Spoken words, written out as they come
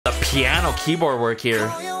piano keyboard work here.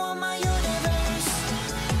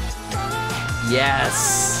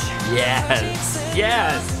 Yes, yes,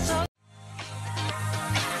 yes.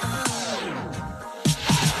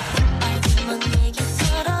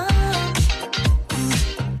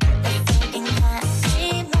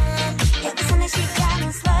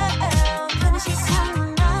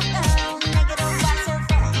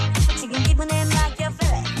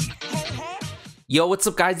 Yo, what's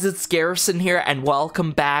up guys, it's Garrison here and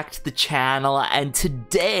welcome back to the channel. And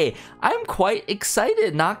today I'm quite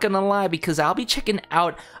excited, not gonna lie, because I'll be checking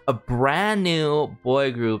out a brand new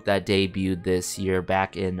boy group that debuted this year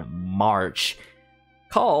back in March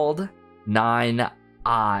called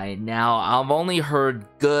NINE.i. Now, I've only heard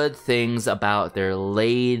good things about their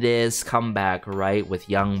latest comeback, right, with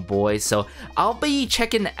young boys, so I'll be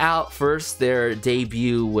checking out first their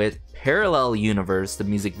debut with Parallel Universe, the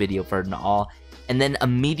music video for it all, and then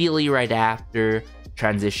immediately right after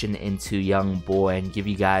transition into Young Boy and give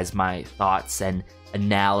you guys my thoughts and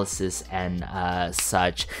analysis and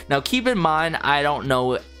such. Now keep in mind, I don't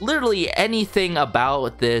know literally anything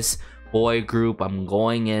about this boy group. I'm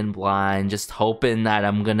going in blind, just hoping that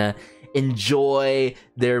I'm gonna enjoy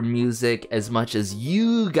their music as much as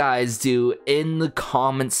you guys do in the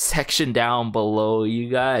comments section down below. You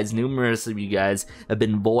guys, numerous of you guys have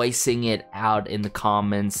been voicing it out in the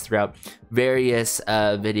comments throughout various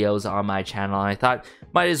videos on my channel. And I thought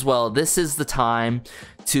might as well, this is the time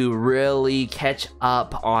to really catch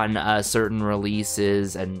up on certain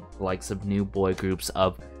releases and likes of new boy groups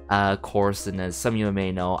of course. And as some of you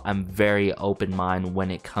may know, I'm very open-minded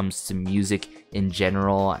when it comes to music in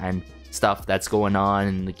general and stuff that's going on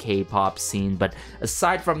in the K-pop scene. But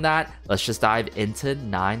aside from that, let's just dive into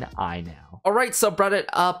NINE.i now. Alright, so brought it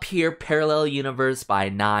up here, Parallel Universe by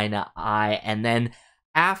NINE.i, and then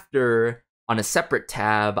after, on a separate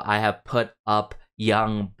tab, I have put up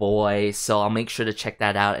Young Boy, so I'll make sure to check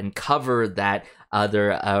that out and cover that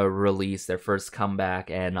other release, their first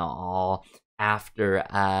comeback and all after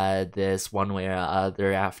this, one way or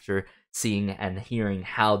other, after seeing and hearing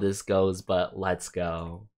how this goes. But let's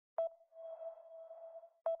go.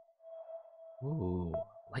 Ooh,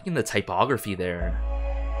 liking the typography there.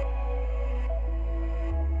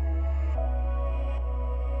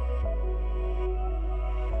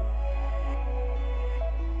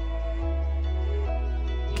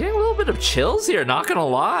 Getting a little bit of chills here, not gonna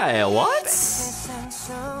lie. What?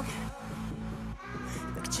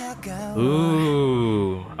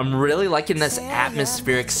 Ooh, I'm really liking this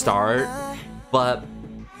atmospheric start, but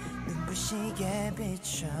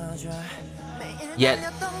yet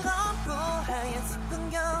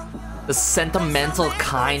the sentimental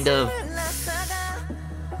kind of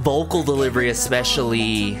vocal delivery,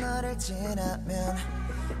 especially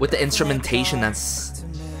with the instrumentation that's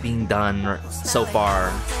being done so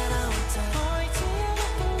far.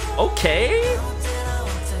 Okay,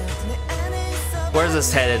 where's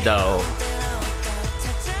this headed though?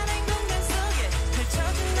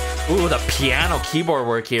 Ooh, the piano keyboard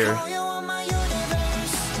work here.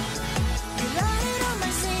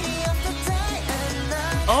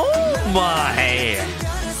 Oh my!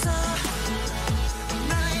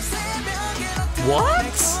 What?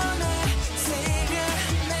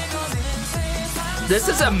 This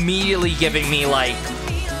is immediately giving me like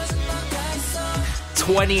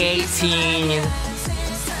 2018,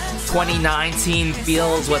 2019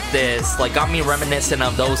 feels with this. Like, got me reminiscent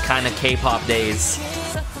of those kind of K-pop days.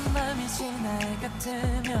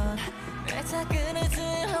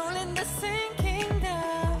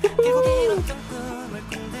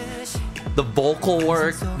 The vocal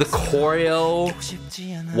work, the choreo,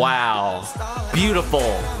 wow, beautiful.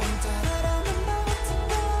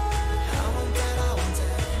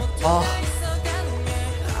 Oh,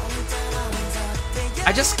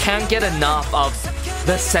 I just can't get enough of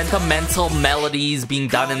the sentimental melodies being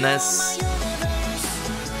done in this.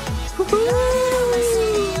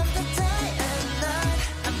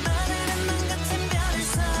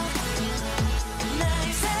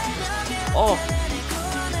 Oh,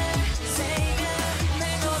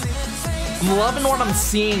 I'm loving what I'm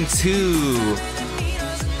seeing too,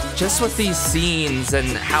 just with these scenes and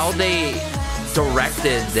how they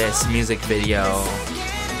directed this music video.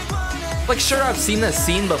 Like, sure, I've seen this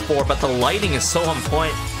scene before, but the lighting is so on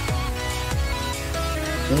point.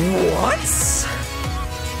 What?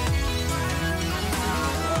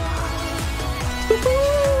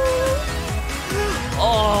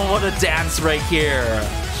 Oh, what a dance right here.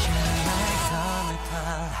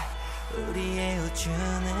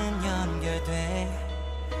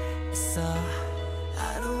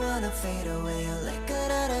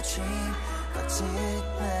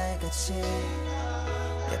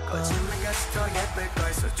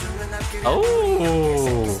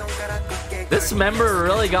 Oh, this member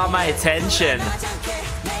really got my attention.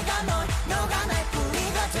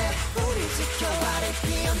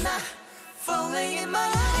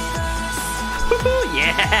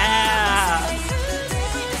 Yeah!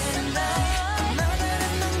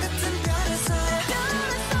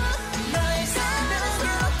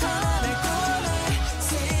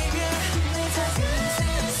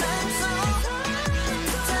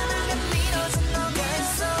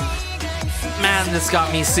 Man, this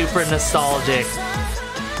got me super nostalgic.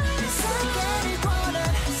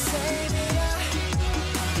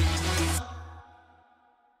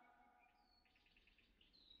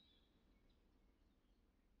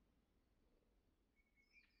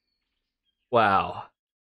 Wow.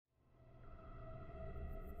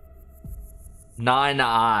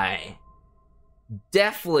 NINE.i.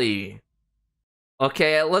 Definitely.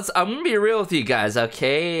 Okay, I'm gonna be real with you guys,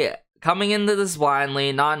 okay? Coming into this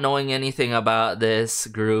blindly, not knowing anything about this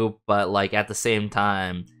group, but like at the same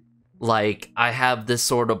time, like I have this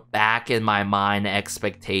sort of back in my mind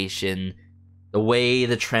expectation, the way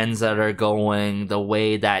the trends that are going, the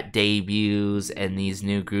way that debuts and these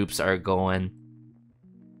new groups are going.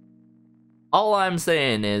 All I'm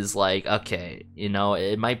saying is like, okay, you know,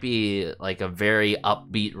 it might be like a very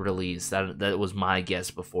upbeat release. That was my guess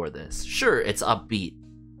before this. Sure, it's upbeat,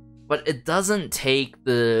 but it doesn't take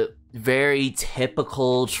the very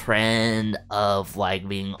typical trend of like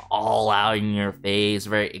being all out in your face,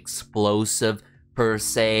 very explosive per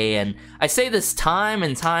se. And I say this time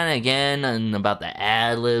and time again and about the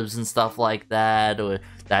ad-libs and stuff like that,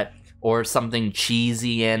 or something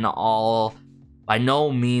cheesy and all. By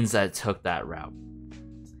no means that took that route.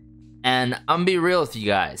 And I'm gonna be real with you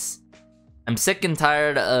guys. I'm sick and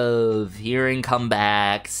tired of hearing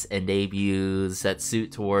comebacks and debuts that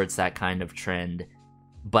suit towards that kind of trend,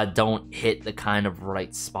 but don't hit the kind of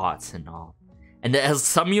right spots and all. And as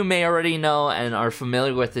some of you may already know and are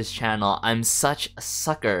familiar with this channel, I'm such a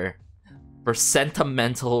sucker for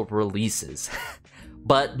sentimental releases.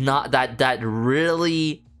 But not that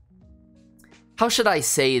really, how should I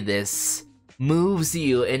say this, moves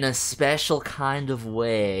you in a special kind of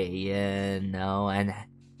way, you know, and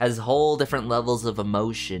has whole different levels of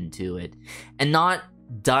emotion to it. And not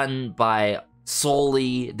done by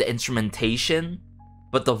solely the instrumentation,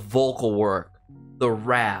 but the vocal work, the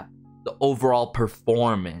rap, the overall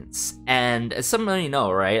performance. And as some of you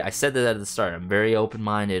know, right, I said that at the start, I'm very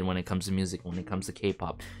open-minded when it comes to music, when it comes to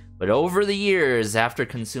K-pop. But over the years, after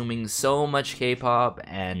consuming so much K-pop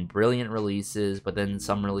and brilliant releases, but then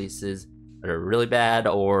some releases that are really bad,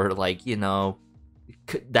 or like, you know,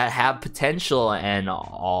 that have potential and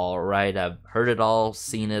all right, I've heard it all,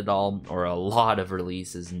 seen it all, or a lot of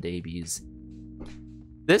releases and debuts.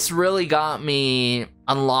 This really got me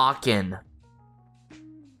unlocking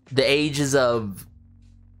the ages of,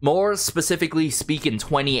 more specifically speaking,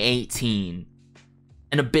 2018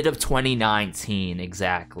 and a bit of 2019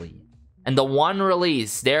 exactly. And the one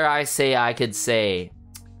release, dare I say, I could say,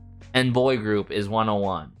 and boy group is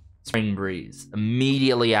 101. Spring Breeze.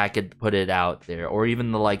 Immediately I could put it out there, or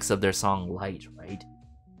even the likes of their song Light, right?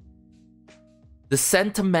 The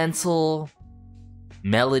sentimental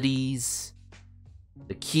melodies,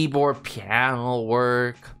 the keyboard piano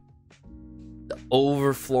work, the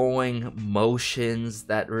overflowing emotions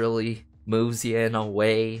that really moves you in a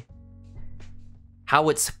way. How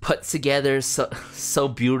it's put together so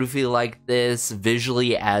beautifully like this,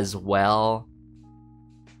 visually as well.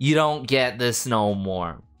 You don't get this no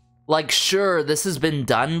more. Like, sure, this has been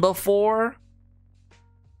done before,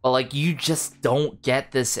 but like, you just don't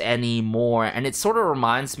get this anymore. And it sort of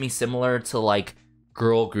reminds me similar to like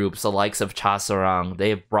girl groups, the likes of Chasorang.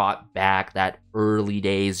 They've brought back that early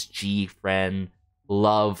days G-Friend,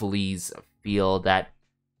 Lovely's feel that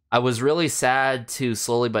I was really sad to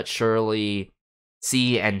slowly but surely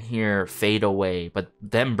see and hear fade away. But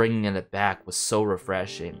them bringing it back was so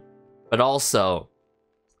refreshing. But also,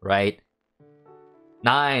 right?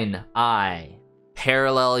 NINE.i,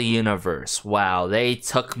 Parallel Universe. Wow, they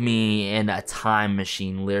took me in a time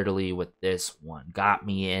machine literally with this one. Got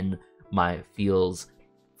me in my feels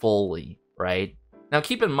fully, right? Now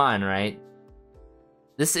keep in mind, right?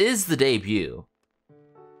 This is the debut,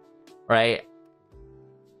 right?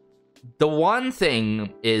 The one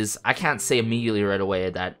thing is, I can't say immediately right away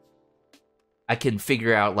that I can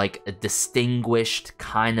figure out like a distinguished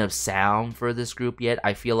kind of sound for this group yet.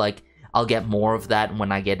 I feel like I'll get more of that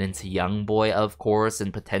when I get into Young Boy, of course,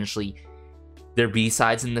 and potentially their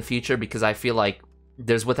B-sides in the future, because I feel like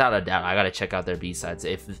there's without a doubt, I gotta check out their B-sides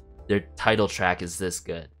if their title track is this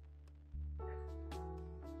good.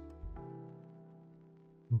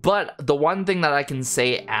 But the one thing that I can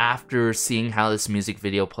say after seeing how this music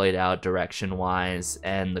video played out direction-wise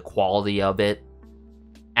and the quality of it,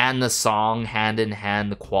 and the song hand in hand,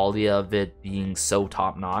 the quality of it being so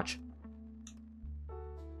top-notch,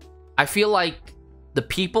 I feel like the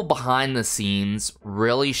people behind the scenes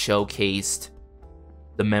really showcased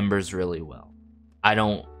the members really well. I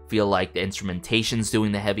don't feel like the instrumentation's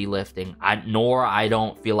doing the heavy lifting, nor I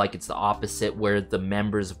don't feel like it's the opposite where the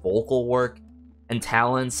members' vocal work and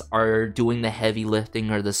talents are doing the heavy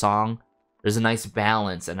lifting or the song. There's a nice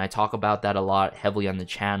balance, and I talk about that a lot heavily on the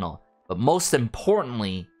channel. But most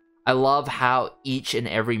importantly, I love how each and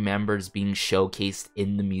every member is being showcased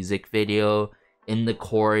in the music video, in the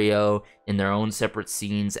choreo, in their own separate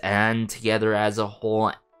scenes, and together as a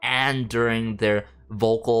whole, and during their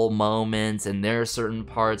vocal moments and their certain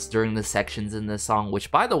parts during the sections in the song,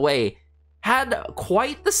 which, by the way, had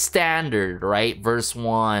quite the standard, right? Verse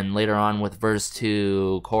 1, later on with verse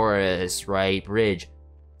 2, chorus, right? Bridge.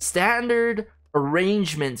 Standard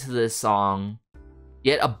arrangement to this song,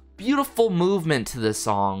 yet a beautiful movement to this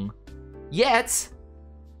song. Yet,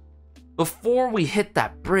 before we hit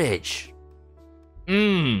that bridge,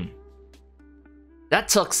 that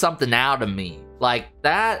took something out of me. Like,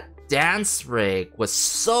 that dance break was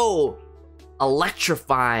so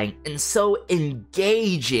electrifying and so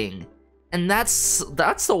engaging. And that's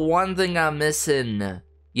the one thing I'm missing,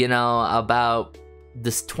 you know, about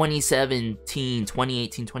this 2017,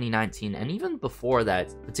 2018, 2019, and even before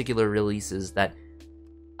that particular releases that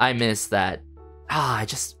I miss that. I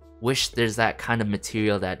just wish there's that kind of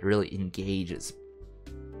material that really engages.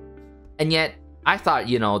 And yet, I thought,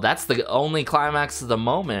 you know, that's the only climax of the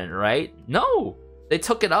moment, right? No! They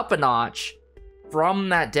took it up a notch from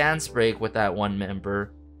that dance break with that one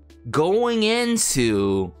member, going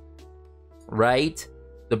into, right,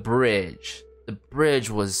 the bridge. The bridge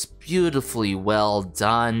was beautifully well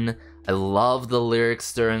done. I love the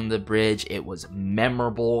lyrics during the bridge. It was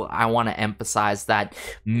memorable. I want to emphasize that.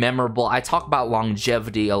 Memorable. I talk about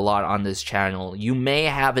longevity a lot on this channel. You may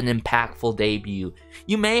have an impactful debut.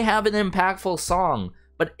 You may have an impactful song.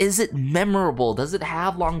 But is it memorable? Does it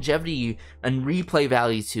have longevity and replay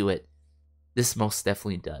value to it? This most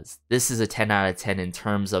definitely does. This is a 10 out of 10 in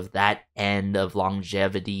terms of that end of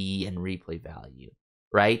longevity and replay value,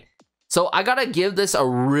 right? So I gotta give this a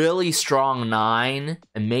really strong 9,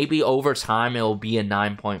 and maybe over time it will be a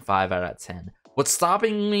 9.5 out of 10. What's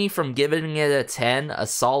stopping me from giving it a 10, a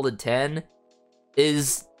solid 10,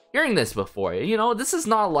 is hearing this before. You know, this is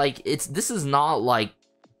not like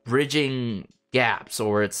bridging gaps,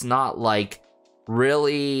 or it's not like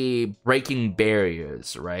really breaking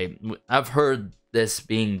barriers, right? I've heard this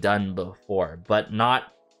being done before, but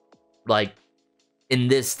not like in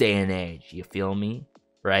this day and age, you feel me,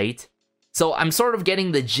 right? So I'm sort of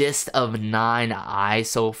getting the gist of NINE.i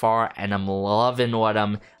so far, and I'm loving what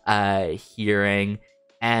I'm hearing.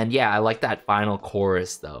 And yeah, I like that final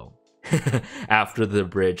chorus though. After the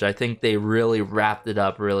bridge, I think they really wrapped it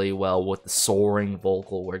up really well with the soaring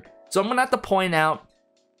vocal work. So I'm gonna have to point out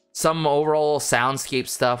some overall soundscape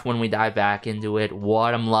stuff when we dive back into it,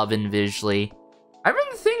 what I'm loving visually. I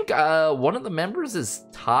really think one of the members is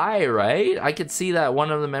Ty, right? I could see that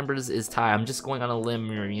one of the members is Ty. I'm just going on a limb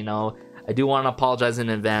here, you know. I do want to apologize in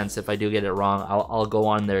advance if I do get it wrong. I'll go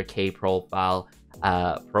on their K profiles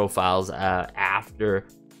after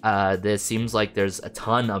this. Seems like there's a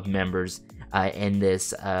ton of members in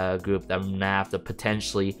this group that I'm gonna have to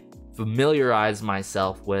potentially familiarize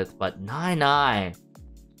myself with. But NINE.i,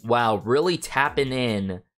 wow, really tapping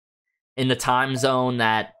in the time zone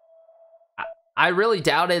that I really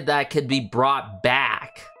doubted that could be brought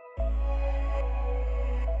back.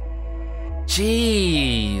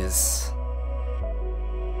 Jeez.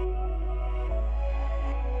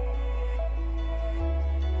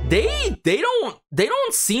 They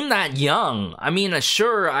don't seem that young. I mean,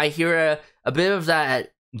 sure, I hear a bit of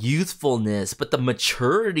that youthfulness, but the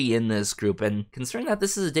maturity in this group, and considering that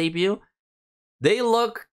this is a debut, they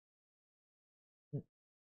look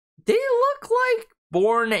like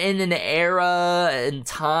born in an era and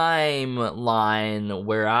timeline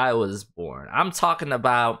where I was born. I'm talking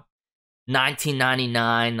about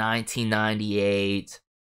 1999, 1998,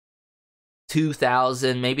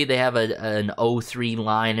 2000. Maybe they have an 03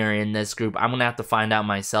 liner in this group. I'm gonna have to find out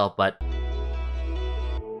myself, but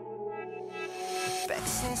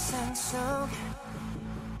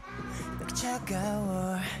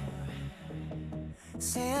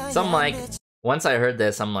so I'm like, once I heard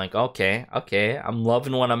this, I'm like, okay, I'm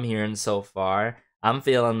loving what I'm hearing so far. I'm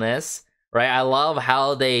feeling this, right? I love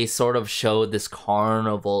how they sort of showed this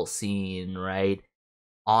carnival scene, right?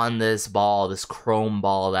 on this ball, this chrome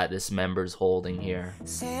ball that this member's holding here.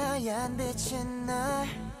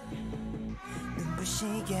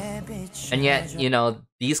 And yet, you know,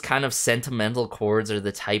 these kind of sentimental chords are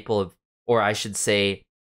the type of, or I should say,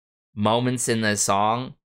 moments in the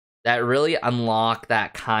song that really unlock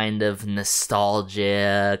that kind of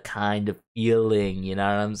nostalgia kind of feeling, you know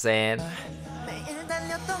what I'm saying?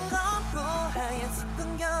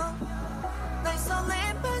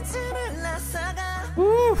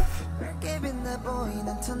 Oof.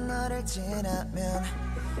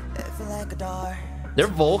 Their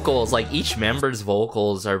vocals, like each member's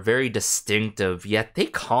vocals, are very distinctive, yet they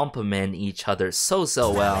complement each other so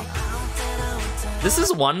well. This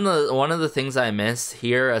is one of the things I miss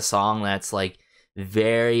here, a song that's like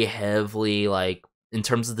very heavily, like in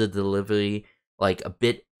terms of the delivery, like a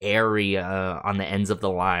bit airy on the ends of the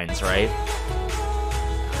lines, right?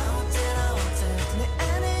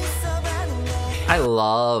 I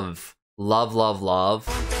love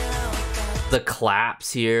the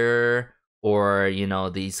claps here, or you know,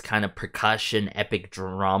 these kind of percussion epic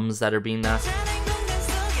drums that are being done.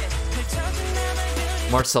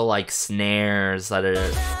 More so like snares that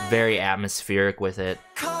are very atmospheric with it.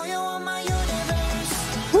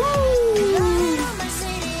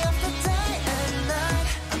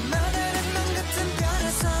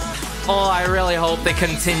 Oh, I really hope they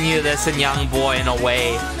continue this in Young Boy in a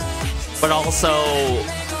way, but also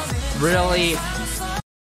really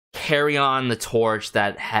carry on the torch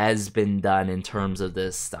that has been done in terms of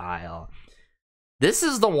this style. This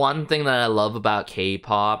is the one thing that I love about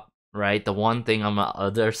K-pop, right? The one thing I'm a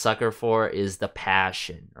other sucker for is the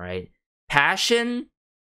passion, right? Passion,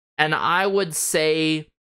 and I would say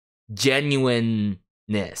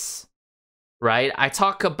genuineness, right? I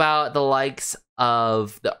talk about the likes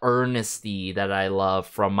of the earnesty that I love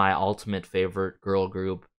from my ultimate favorite girl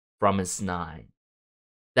group, from NINE.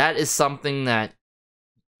 That is something that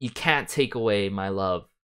you can't take away my love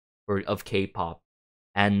of K-pop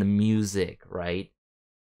and the music, right?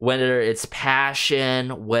 Whether it's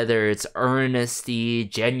passion, whether it's earnesty,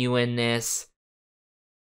 genuineness,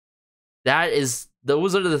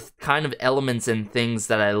 those are the kind of elements and things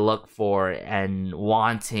that I look for and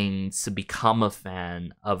wanting to become a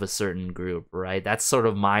fan of a certain group, right? That's sort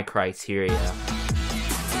of my criteria.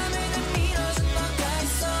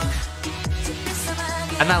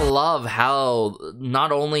 And I love how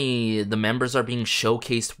not only the members are being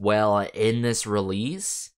showcased well in this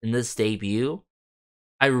release, in this debut,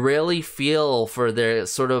 I really feel for their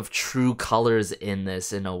sort of true colors in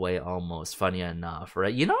this in a way, almost, funny enough,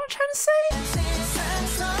 right? You know what I'm trying to say?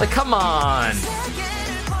 Like, come on!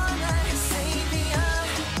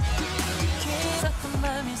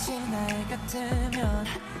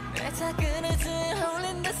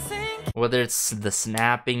 Whether it's the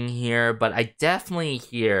snapping here, but I definitely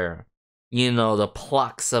hear, you know, the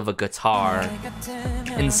plucks of a guitar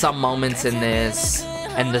in some moments in this,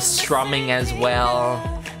 and the strumming as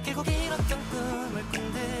well.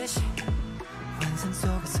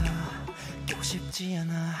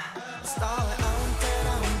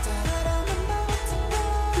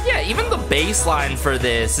 Yeah, even the bass line for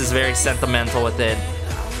this is very sentimental with it.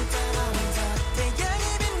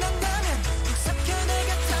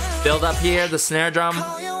 Build up here, the snare drum.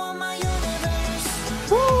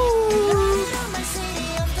 Woo!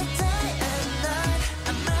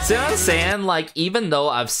 See what I'm saying? Like, even though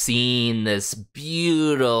I've seen this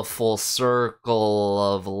beautiful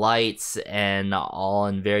circle of lights and all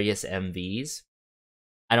in various MVs,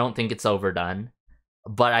 I don't think it's overdone.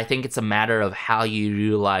 But I think it's a matter of how you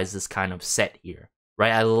utilize this kind of set here,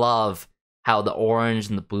 right? I love how the orange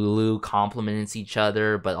and the blue complements each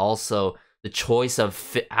other, but also the choice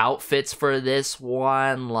of outfits for this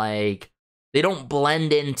one, like, they don't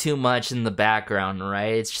blend in too much in the background,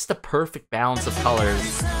 right? It's just a perfect balance of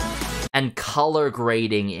colors and color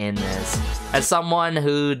grading in this. As someone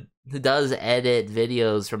who does edit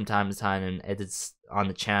videos from time to time and edits on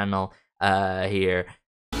the channel here,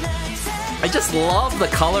 I just love the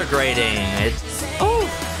color grading.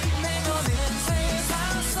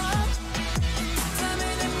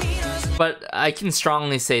 But I can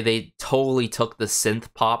strongly say they totally took the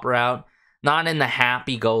synth pop route. Not in the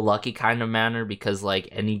happy-go-lucky kind of manner, because like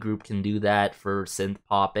any group can do that for synth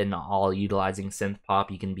pop, and all utilizing synth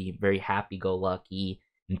pop, you can be very happy-go-lucky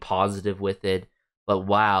and positive with it. But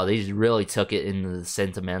wow, they just really took it into the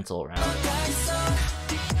sentimental route.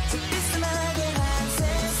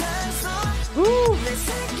 Woo!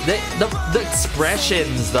 The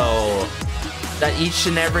expressions though that each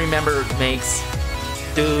and every member makes.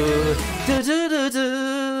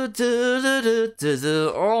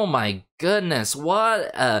 Oh my goodness,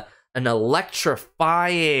 what a an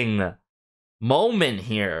electrifying moment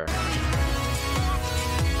here.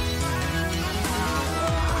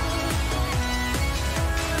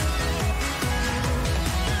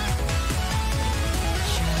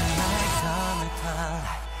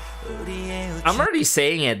 I'm already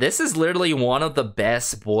saying it. This is literally one of the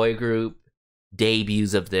best boy group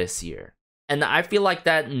debuts of this year. And I feel like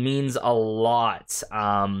that means a lot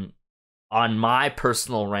on my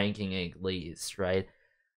personal ranking, at least, right?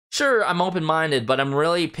 Sure, I'm open-minded, but I'm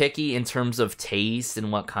really picky in terms of taste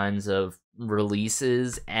and what kinds of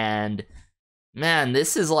releases. And man,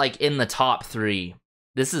 this is like in the top 3.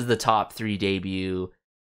 This is the top 3 debut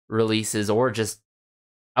releases, or just,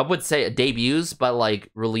 I would say debuts, but like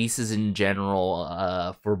releases in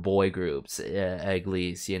general for boy groups, at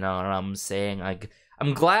least, you know what I'm saying? Like,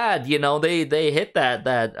 I'm glad, you know, they hit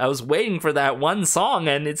that I was waiting for that one song,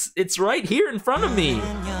 and it's right here in front of me.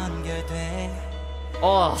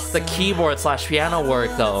 Oh, the keyboard / piano work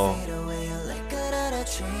though.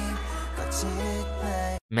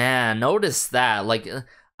 Man, notice that, like,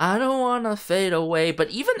 I don't wanna fade away, but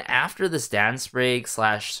even after this dance break /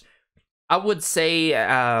 I would say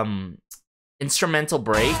instrumental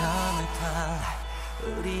break.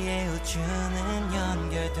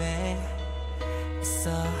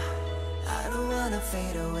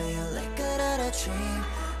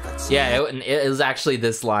 Yeah, it was actually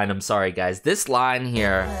this line. I'm sorry, guys. This line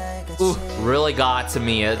here, ooh, really got to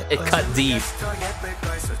me. It cut deep.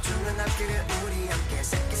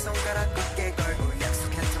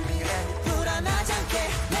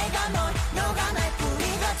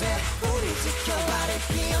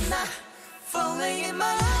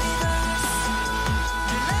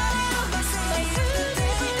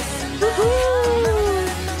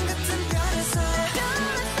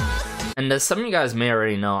 And as some of you guys may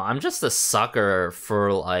already know, I'm just a sucker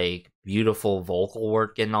for like beautiful vocal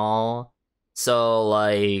work and all. So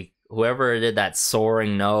like whoever did that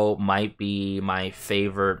soaring note might be my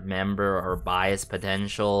favorite member or bias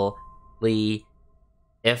potentially,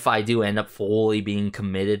 if I do end up fully being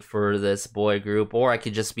committed for this boy group, or I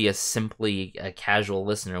could just be simply a casual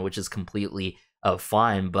listener, which is completely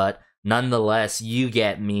fine. But nonetheless, you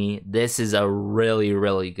get me. This is a really,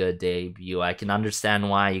 really good debut. I can understand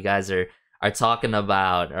why you guys are talking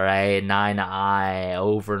about, right, NINE.i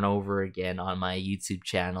over and over again on my YouTube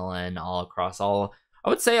channel and all across all, I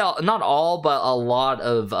would say not all, but a lot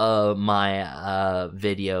of my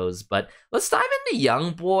videos. But let's dive into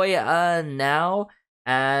Young Boy now.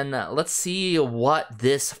 And let's see what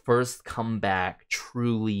this first comeback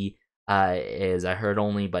truly is. I heard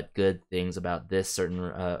only but good things about this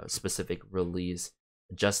certain specific release.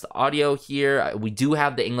 Just the audio here. We do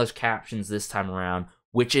have the English captions this time around,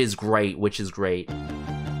 which is great, Whoa.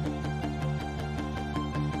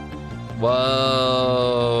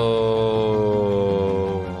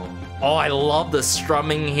 Oh, I love the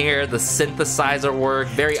strumming here, the synthesizer work,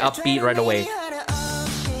 very upbeat right away.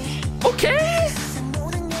 Okay.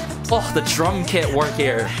 Oh, the drum kit work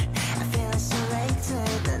here.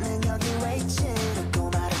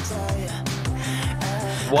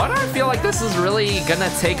 What I feel like this is really gonna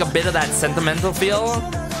take a bit of that sentimental feel,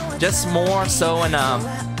 just more so in a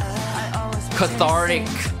cathartic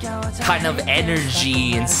kind of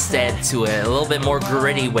energy instead to it, a little bit more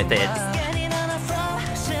gritty with it.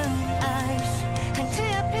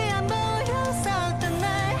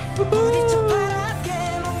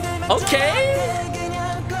 Okay.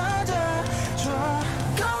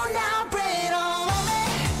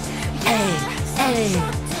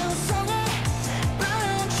 Hey.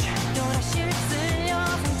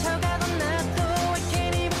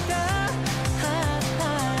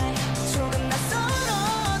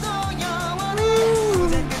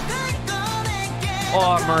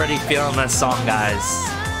 Oh, I'm already feeling this song, guys.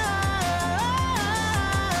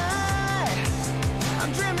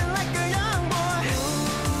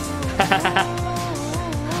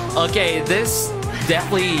 Okay, this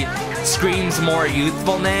definitely screams more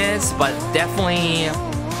youthfulness, but definitely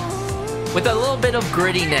with a little bit of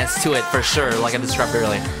grittiness to it for sure, like I described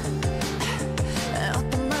earlier.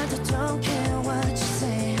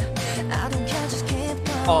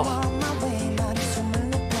 Oh.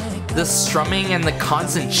 The strumming and the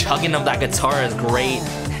constant chugging of that guitar is great.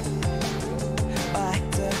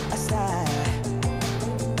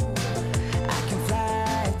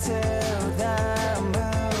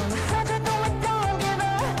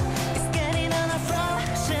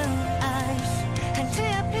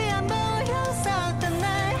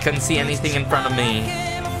 Couldn't see anything in front of me.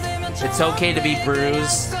 It's okay to be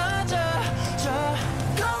bruised.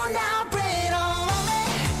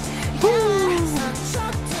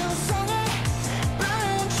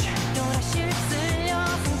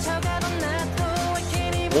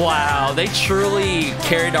 Wow, they truly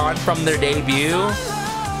carried on from their debut,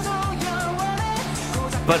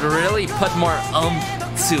 but really put more oomph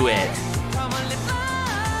to it.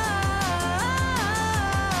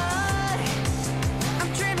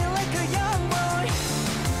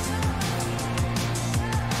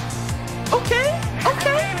 Okay,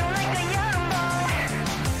 okay.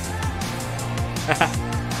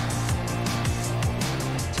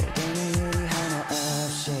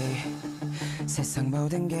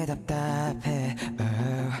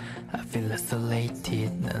 I feel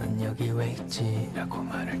isolated. 나는 여기 왜 있지라고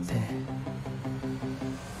말할 때.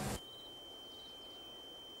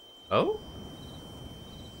 Oh?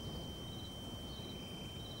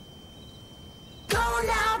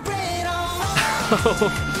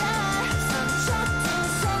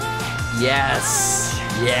 Yes,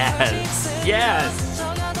 yes, yes.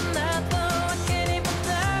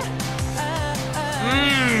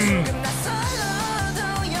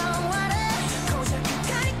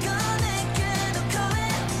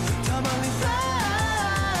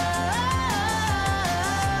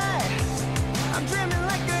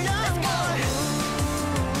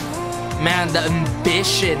 Man, the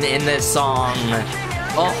ambition in this song,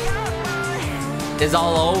 is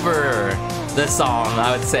all over the song,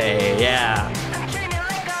 I would say, yeah.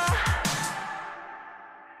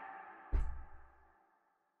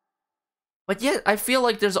 But yet, I feel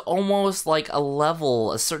like there's almost like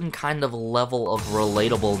a certain kind of level of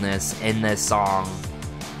relatableness in this song.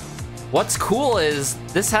 What's cool is,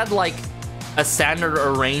 this had like a standard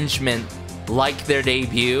arrangement like their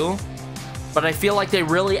debut, but I feel like they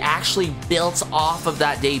really actually built off of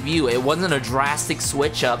that debut. It wasn't a drastic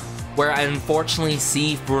switch up where I unfortunately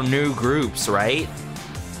see for new groups, right?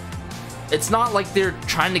 It's not like they're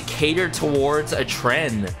trying to cater towards a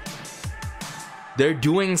trend. They're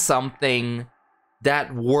doing something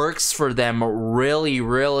that works for them really,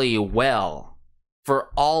 really well for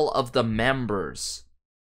all of the members.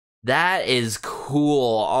 That is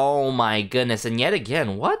cool. Oh my goodness. And yet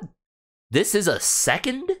again, what? This is a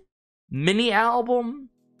second mini album?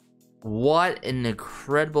 What an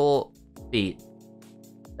incredible feat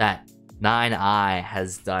that NINE.i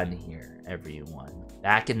has done here, everyone.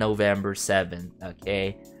 Back in November 7th,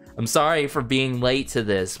 okay? I'm sorry for being late to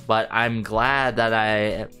this, but I'm glad that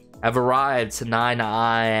I have arrived to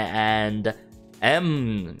NINE.i and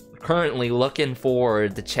am currently looking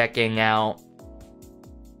forward to checking out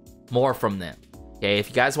more from them. Okay, if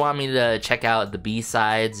you guys want me to check out the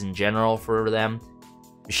B-sides in general for them,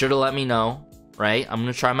 be sure to let me know, right? I'm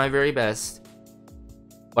gonna try my very best.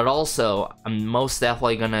 But also, I'm most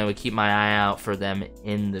definitely gonna keep my eye out for them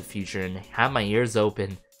in the future and have my ears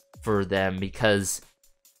open for them, because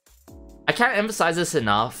I can't emphasize this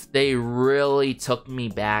enough. They really took me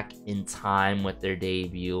back in time with their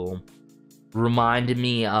debut. Reminded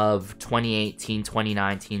me of 2018,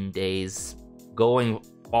 2019 days, going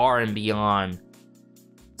far and beyond,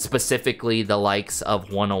 specifically the likes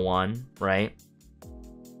of 101, right?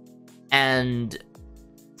 And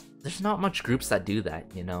there's not much groups that do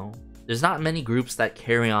that, you know? There's not many groups that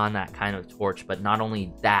carry on that kind of torch, but not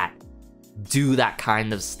only that, do that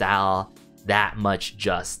kind of style that much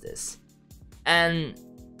justice. And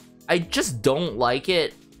I just don't like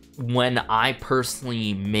it when I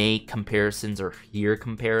personally make comparisons or hear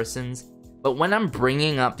comparisons. But when I'm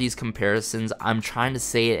bringing up these comparisons, I'm trying to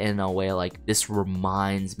say it in a way like, this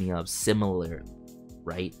reminds me of similar,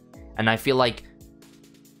 right? And I feel like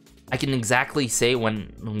I can exactly say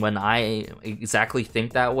when I exactly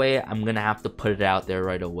think that way, I'm gonna have to put it out there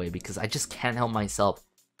right away, because I just can't help myself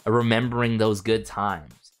remembering those good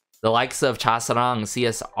times. The likes of Chasarang,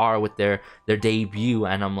 CSR with their debut,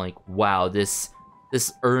 and I'm like, wow, this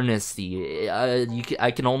earnesty.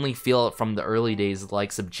 I can only feel it from the early days, the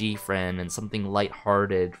likes of G-Friend, and something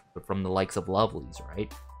lighthearted from the likes of Lovelies,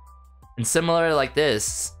 right? And similar like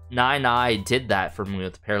this, NINE.i did that for me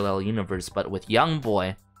with Parallel Universe, but with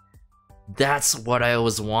Youngboy, that's what I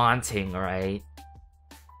was wanting, right?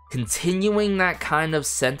 Continuing that kind of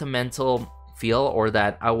sentimental feel, or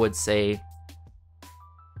that I would say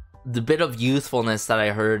the bit of youthfulness that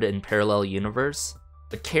I heard in Parallel Universe,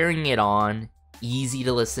 but carrying it on, easy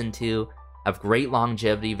to listen to, have great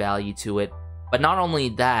longevity value to it, but not only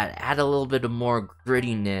that, add a little bit of more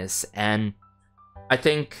grittiness. And I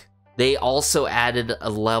think they also added a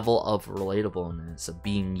level of relatableness of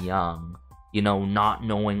being young, you know, not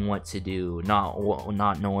knowing what to do,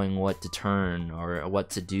 not knowing what to turn or what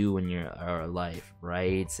to do in your life,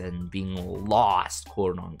 right? And being lost,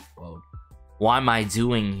 quote unquote. What am I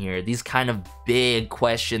doing here? These kind of big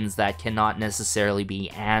questions that cannot necessarily be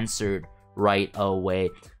answered right away,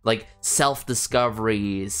 like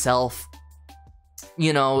self-discovery,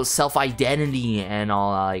 you know, self-identity and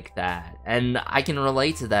all like that. And I can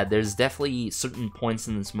relate to that. There's definitely certain points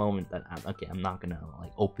in this moment that I'm not gonna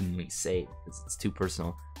like openly say because it's too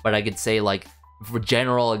personal, but I could say like for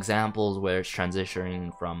general examples where it's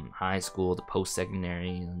transitioning from high school to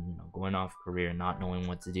post-secondary and, you know, going off career and not knowing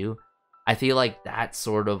what to do. I feel like that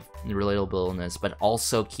sort of relatableness, but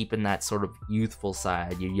also keeping that sort of youthful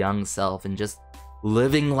side, your young self, and just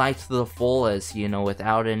living life to the fullest, you know,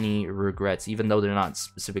 without any regrets, even though they're not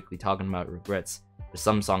specifically talking about regrets. There's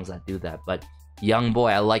some songs that do that, but Young Boy,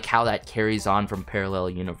 I like how that carries on from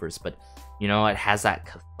Parallel Universe, but, you know, it has that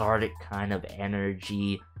cathartic kind of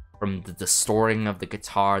energy from the distorting of the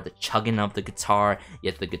guitar, the chugging of the guitar,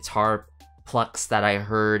 yet the guitar plucks that I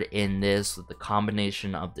heard in this with the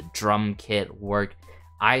combination of the drum kit work.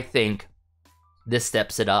 I think this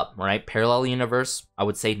steps it up, right? Parallel Universe, I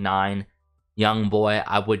would say 9. Young Boy,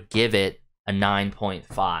 I would give it a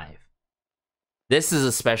 9.5. This is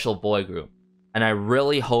a special boy group, and I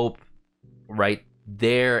really hope, right,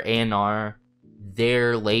 their A&R,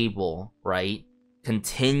 their label, right,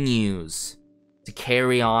 continues to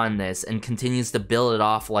carry on this and continues to build it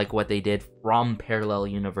off like what they did from Parallel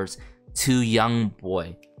Universe to Young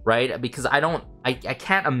Boy, right? Because I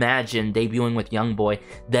can't imagine debuting with Young Boy,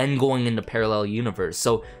 then going into Parallel Universe.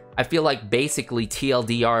 So I feel like basically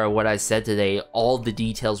TLDR, what I said today, all the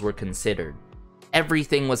details were considered.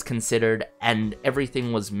 Everything was considered and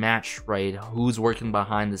everything was matched, right? Who's working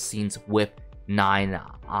behind the scenes with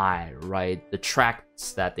NINE.i, right? The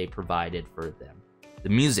tracks that they provided for them. The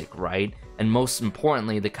music, right? And most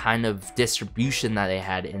importantly, the kind of distribution that they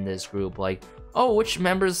had in this group. Like, oh, which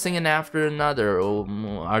member's singing after another?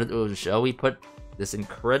 Shall we put this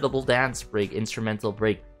incredible dance break, instrumental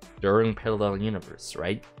break during Parallel Universe,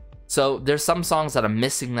 right? So there's some songs that are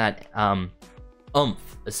missing that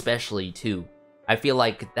oomph, especially too. I feel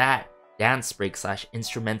like that dance break /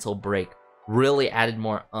 instrumental break really added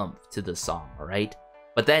more oomph to the song, right?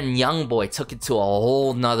 But then Young Boy took it to a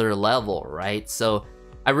whole nother level, right? So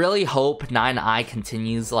I really hope NINE.i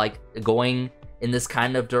continues like going in this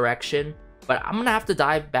kind of direction. But I'm gonna have to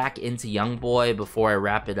dive back into Young Boy before I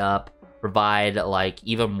wrap it up, provide like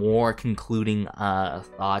even more concluding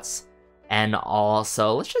thoughts. And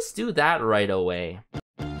also, let's just do that right away.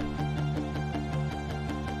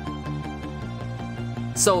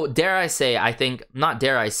 So, dare I say, I think, not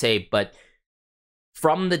dare I say, but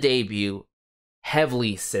from the debut,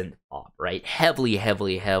 heavily synth pop, right?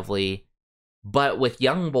 Heavily. But with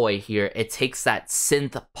Young Boy here, it takes that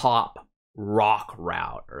synth pop rock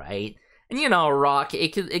route, right? And you know, rock,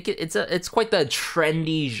 it's quite the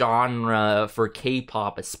trendy genre for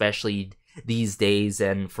K-pop, especially these days,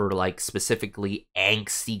 and for like specifically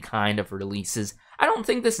angsty kind of releases. I don't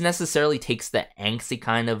think this necessarily takes the angsty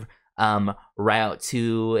kind of route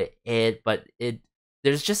to it, but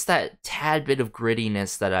there's just that tad bit of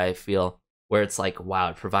grittiness that I feel where it's like,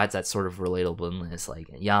 wow, it provides that sort of relatableness, like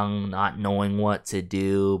young, not knowing what to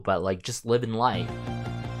do, but like just living life.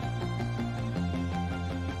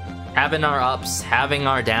 Having our ups, having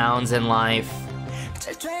our downs in life.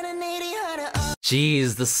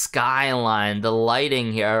 Jeez, the skyline, the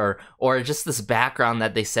lighting here, or just this background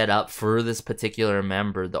that they set up for this particular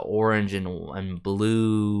member, the orange and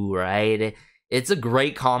blue, right? It's a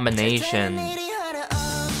great combination.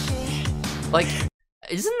 Like,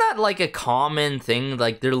 isn't that like a common thing?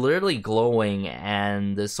 Like, they're literally glowing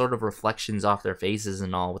and the sort of reflections off their faces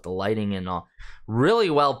and all with the lighting and all. Really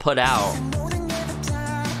well put out.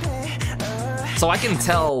 So I can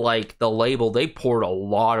tell, like, the label, they poured a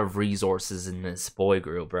lot of resources in this boy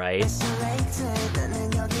group, right? So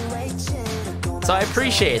I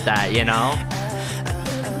appreciate that, you know?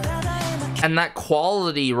 And that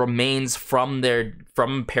quality remains from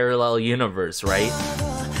Parallel Universe, right?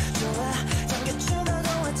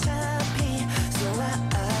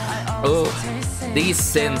 Ooh, these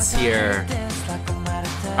synths here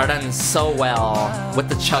are done so well with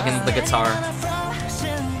the chugging of the guitar.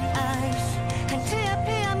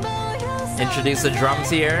 Introduce the drums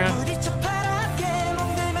here.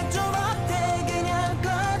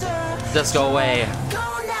 Just go away.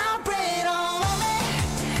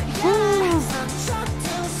 Woo.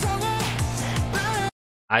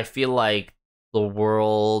 I feel like the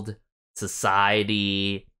world,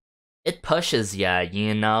 society, it pushes ya,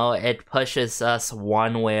 you know? It pushes us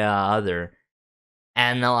one way or other.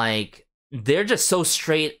 And like, they're just so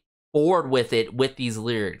straightforward with it, with these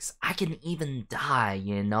lyrics. I can even die,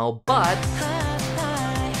 you know? But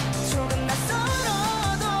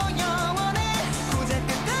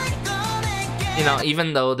you know,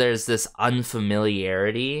 even though there's this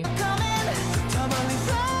unfamiliarity,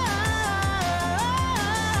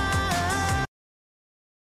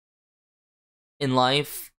 in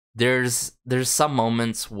life, there's some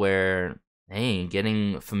moments where, hey,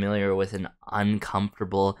 getting familiar with an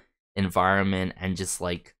uncomfortable environment and just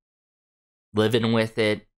like living with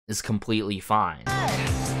it is completely fine.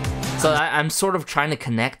 So I'm sort of trying to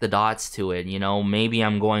connect the dots to it, you know. Maybe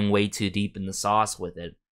I'm going way too deep in the sauce with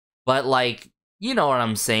it, but like, you know what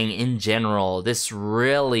I'm saying. In general, this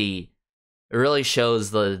really shows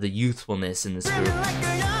the youthfulness in this group.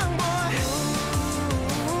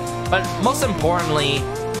 But most importantly,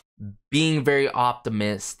 being very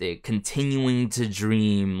optimistic, continuing to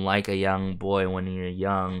dream like a young boy when you're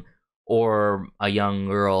young, or a young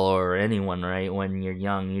girl, or anyone, right? When you're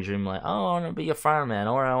young, you dream like, oh, I want to be a fireman,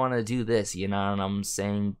 or I want to do this, you know what I'm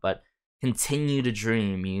saying? But continue to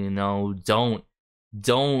dream, you know. Don't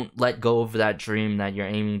let go of that dream that you're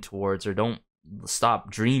aiming towards, or don't stop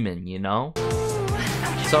dreaming, you know?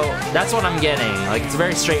 So that's what I'm getting. Like, it's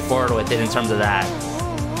very straightforward with it in terms of that.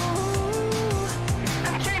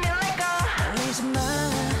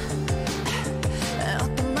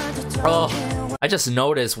 Oh, I just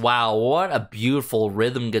noticed, wow, what a beautiful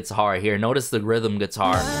rhythm guitar here. Notice the rhythm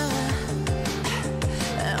guitar.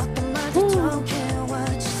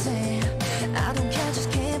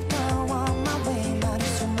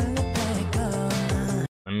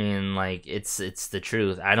 I mean, like, it's the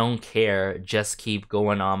truth. I don't care. Just keep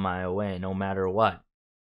going on my way, no matter what.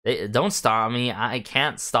 Don't stop me. I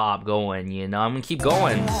can't stop going, you know? I'm gonna keep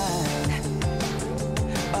going.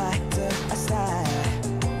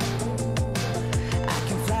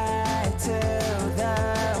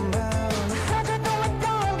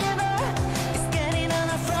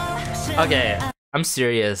 Okay, I'm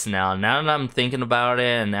serious now. Now that I'm thinking about it,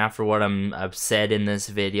 and after what I've said in this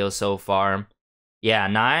video so far, yeah,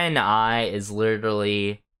 NINE.i is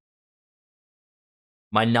literally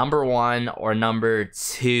my #1 or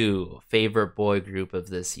 #2 favorite boy group of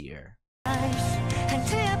this year.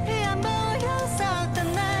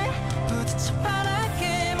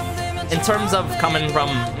 In terms of coming from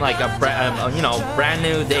like a brand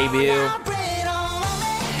new debut.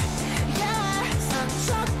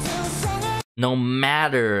 No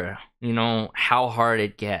matter, you know, how hard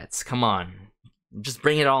it gets, come on, just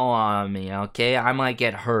bring it all on me, okay? I might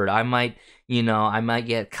get hurt, I might, you know, I might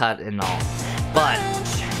get cut and all, but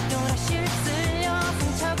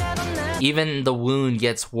even the wound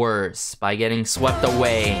gets worse by getting swept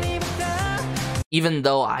away. Even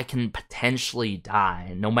though I can potentially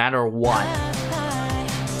die, no matter what,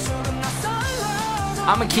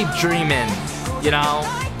 I'ma keep dreaming, you know?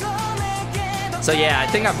 So yeah, I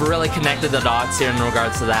think I've really connected the dots here in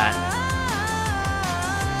regards to that.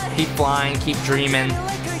 Keep flying, keep dreaming.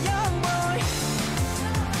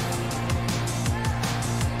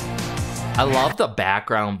 I love the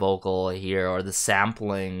background vocal here, or the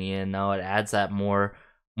sampling, you know, it adds that more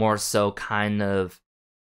so kind of,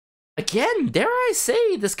 again, dare I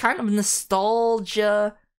say, this kind of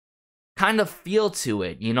nostalgia kind of feel to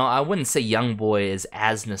it, you know. I wouldn't say Young Boy is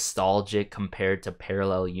as nostalgic compared to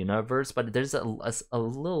Parallel Universe, but there's a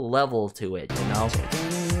little level to it, you know,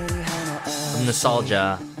 of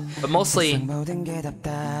nostalgia, but mostly.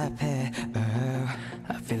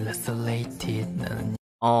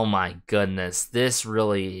 Oh my goodness, this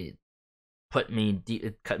really cut me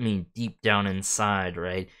deep down inside,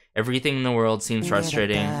 right? Everything in the world seems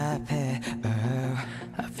frustrating.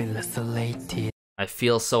 I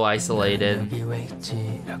feel so isolated.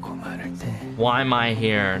 Why am I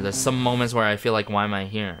here? There's some moments where I feel like, why am I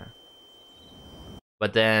here?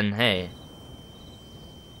 But then, hey,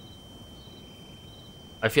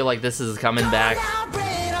 I feel like this is coming back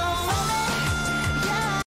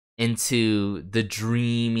into the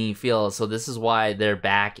dreamy feel. So this is why they're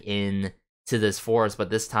back in to this forest,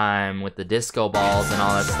 but this time with the disco balls and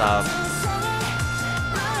all that stuff.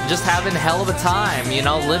 Just having hell of a time, you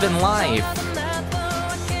know, living life.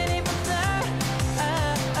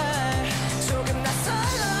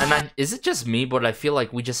 And is it just me, but I feel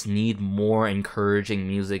like we just need more encouraging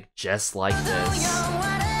music just like this.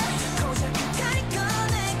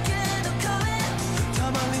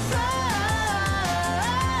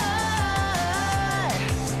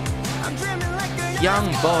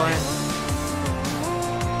 Young boy.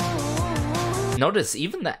 Notice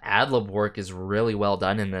even the ad-lib work is really well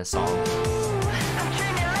done in this song.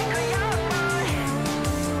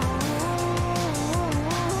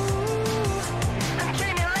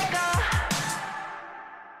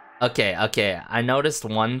 Okay, I noticed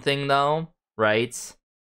one thing though, right?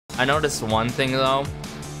 Okay,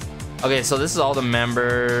 so this is all the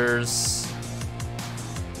members.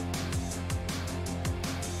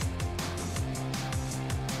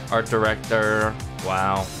 Art director,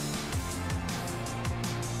 wow.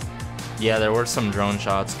 Yeah, there were some drone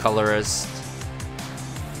shots. Colorist.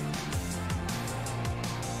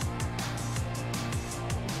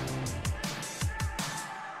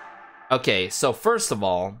 Okay, so first of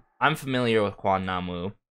all, I'm familiar with Kwan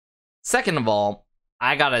Namu. Second of all,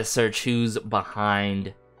 I gotta search who's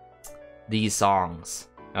behind these songs.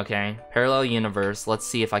 Okay, Parallel Universe. Let's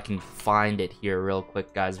see if I can find it here real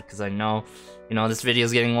quick, guys, because I know, you know, this video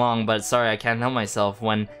is getting long, but sorry, I can't help myself.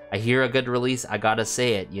 When I hear a good release, I gotta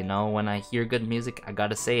say it, you know? When I hear good music, I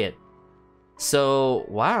gotta say it. So,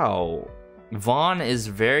 wow. Vaughn is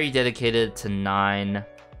very dedicated to NINE.i.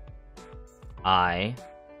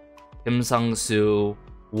 Kim Sung-soo.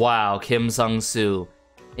 Wow, Kim Sung-soo.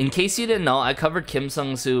 In case you didn't know, I covered Kim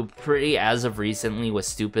Sung-soo pretty as of recently with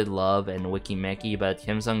Stupid Love and Wiki Meki, but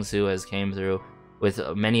Kim Sung-soo has came through with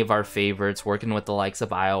many of our favorites, working with the likes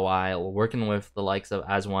of IOI, working with the likes of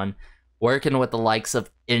As1, working with the likes of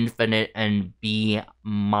Infinite and Be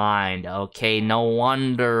Mind. Okay, no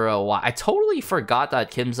wonder why. I totally forgot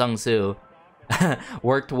that Kim Sung-soo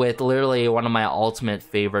worked with literally one of my ultimate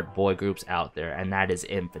favorite boy groups out there, and that is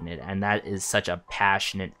Infinite, and that is such a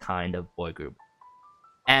passionate kind of boy group.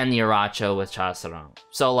 And Yaracho with Chasarang.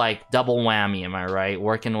 So like double whammy, am I right?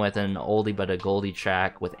 Working with an oldie but a goldie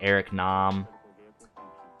track with Eric Nam.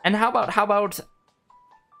 And how about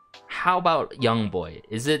Youngboy?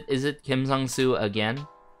 Is it Kim Sung-soo again?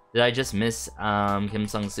 Did I just miss Kim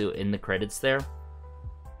Sung-soo in the credits there?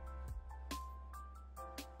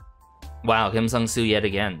 Wow, Kim Sung-soo yet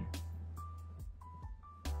again.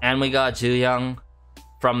 And we got Joo-young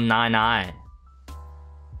from NINE.i.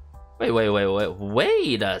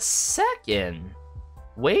 Wait a second.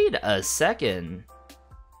 Wait a second.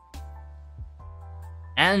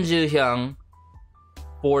 And Joo-young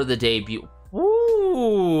for the debut.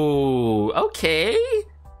 Ooh, okay.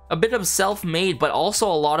 A bit of self-made, but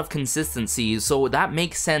also a lot of consistency, so that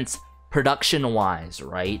makes sense production-wise,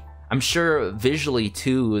 right? I'm sure visually,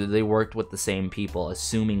 too, they worked with the same people,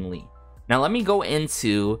 assumingly. Now, let me go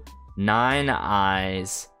into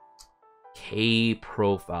NINE.i's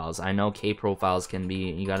K-profiles. I know K-profiles can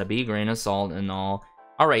be, you gotta be a grain of salt and all.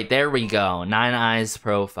 Alright, there we go. NINE.i's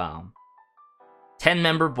profile.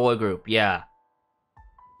 10-member boy group, yeah.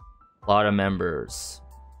 A lot of members.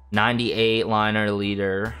 98 liner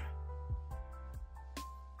leader.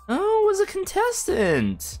 Oh, was a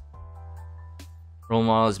contestant. Role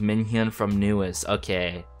model is Minhyun from Newest.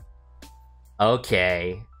 Okay.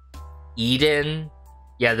 Okay. Eden.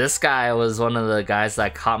 Yeah, this guy was one of the guys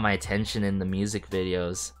that caught my attention in the music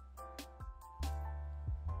videos.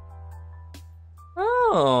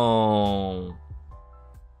 Oh.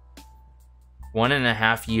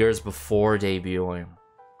 1.5 years before debuting.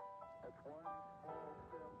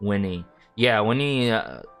 Winnie. Yeah, Winnie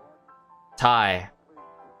Ty.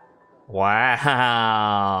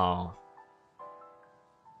 Wow.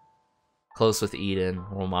 Close with Eden.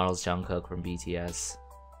 Role models Jungkook from BTS.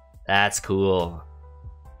 That's cool.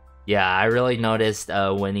 Yeah, I really noticed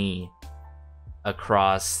Winnie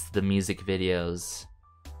across the music videos.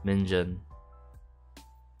 Minjun.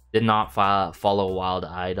 Did not follow Wild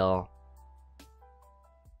Idol.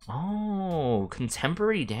 Oh,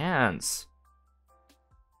 contemporary dance.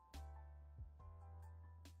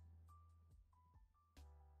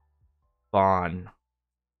 Vaughn.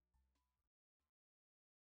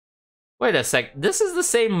 Wait a sec. This is the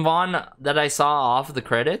same Vaughn that I saw off the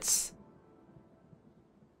credits?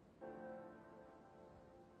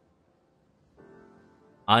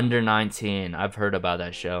 Under 19. I've heard about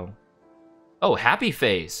that show. Oh, Happy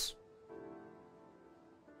Face.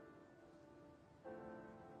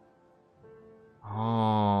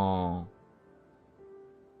 Oh.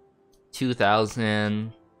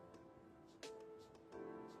 2000.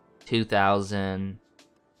 2000.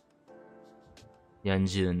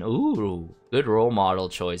 Yeonjun. Ooh, good role model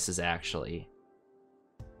choices, actually.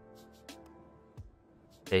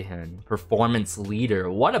 Taehyun. Performance leader.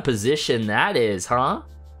 What a position that is, huh?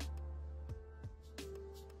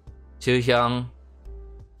 Joo-young.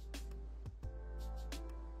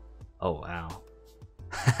 Oh, wow.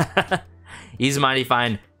 He's mighty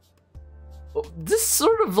fine. This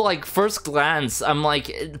sort of like first glance, I'm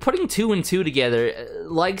like putting 2 and 2 together.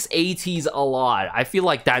 Likes ATs a lot. I feel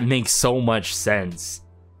like that makes so much sense.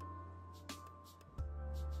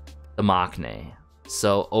 The Maknae.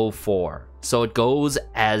 So 04. So it goes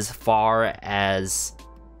as far as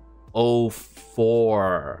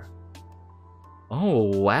 04. Oh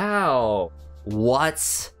wow.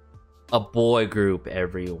 What a boy group,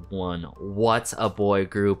 everyone. What a boy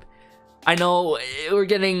group. I know we're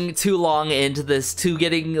getting too long into this,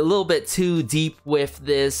 getting a little bit too deep with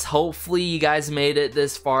this. Hopefully you guys made it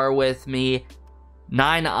this far with me.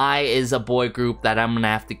 NINE.i is a boy group that I'm gonna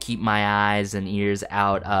have to keep my eyes and ears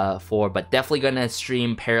out for, but definitely gonna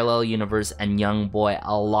stream Parallel Universe and Young Boy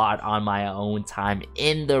a lot on my own time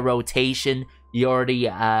in the rotation. You already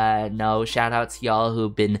know. Shout out to y'all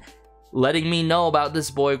who've been letting me know about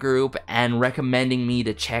this boy group and recommending me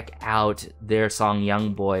to check out their song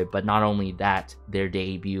Young Boy, but not only that, their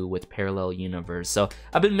debut with Parallel Universe. So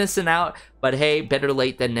I've been missing out, but hey, better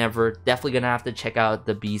late than never. Definitely gonna have to check out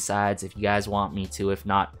the B-sides if you guys want me to. If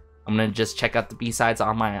not, I'm gonna just check out the B-sides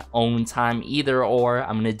on my own time. Either or,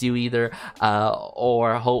 I'm gonna do either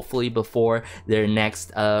or hopefully before their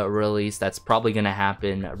next release. That's probably gonna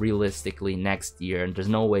happen realistically next year, and there's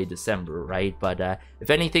no way December, right? But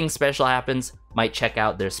if anything special happens, might check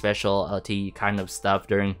out their specialty kind of stuff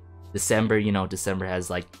during December. You know, December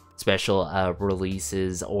has like special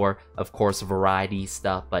releases or of course variety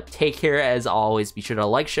stuff. But take care as always. Be sure to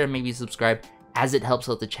like, share, maybe subscribe, as it helps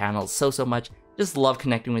out the channel so much. Just love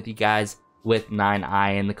connecting with you guys with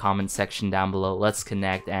NINE.i in the comment section down below. Let's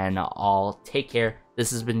connect and all take care. This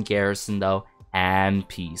has been Garrison though, and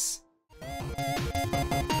peace.